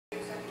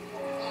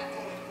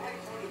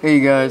Hey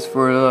guys,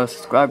 for the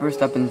subscribers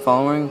that have been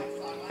following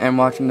and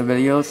watching the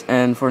videos,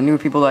 and for new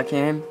people that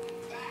came,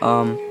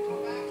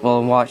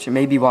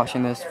 maybe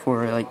watching this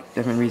for like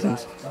different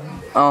reasons.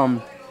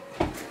 I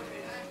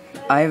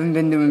haven't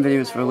been doing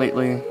videos for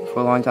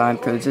a long time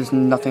because there's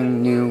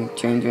nothing new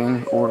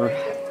changing or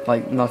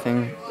like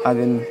nothing I've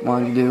been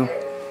wanting to do.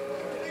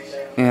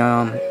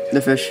 And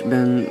the fish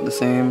been the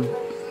same,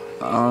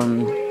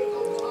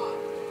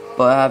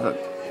 but I have a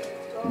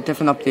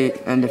different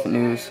update and different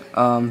news.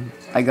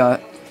 I got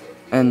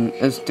an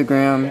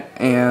Instagram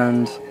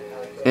and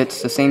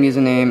it's the same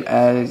username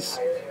as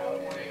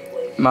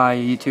my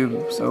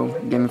YouTube, so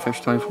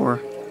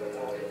GamingFish24,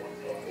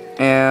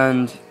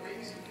 and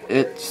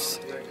it's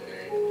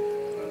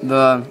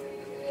the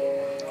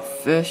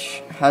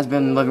fish has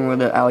been living with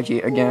the algae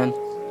again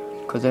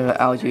because the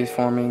algae is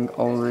forming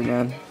all over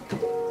again,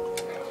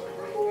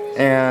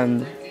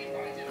 and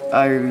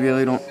I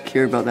really don't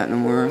care about that no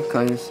more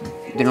because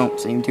they don't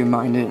seem to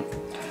mind it,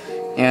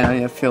 and I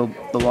have filled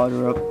the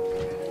water up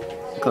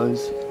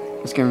because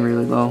it's getting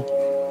really low.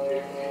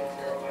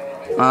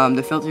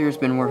 The filter has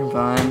been working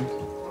fine.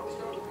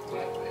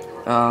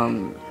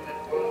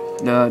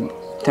 The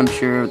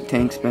temperature of the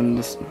tank's been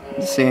the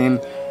same.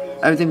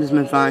 Everything's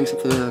been fine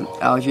except for the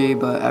algae,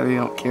 but I really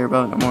don't care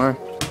about it no more.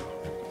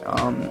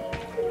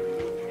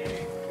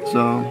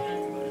 So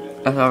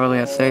that's all I really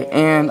have to say.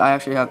 And I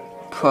actually have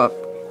put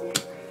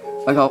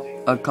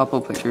a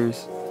couple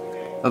pictures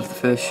of the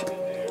fish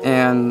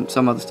and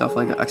some other stuff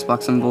like an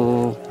Xbox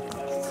symbol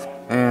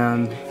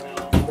and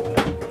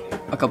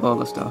a couple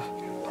other stuff.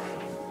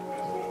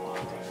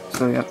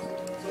 So yeah,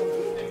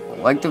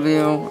 like the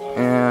video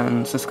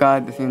and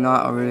subscribe if you're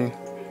not already.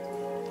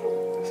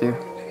 See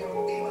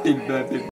you.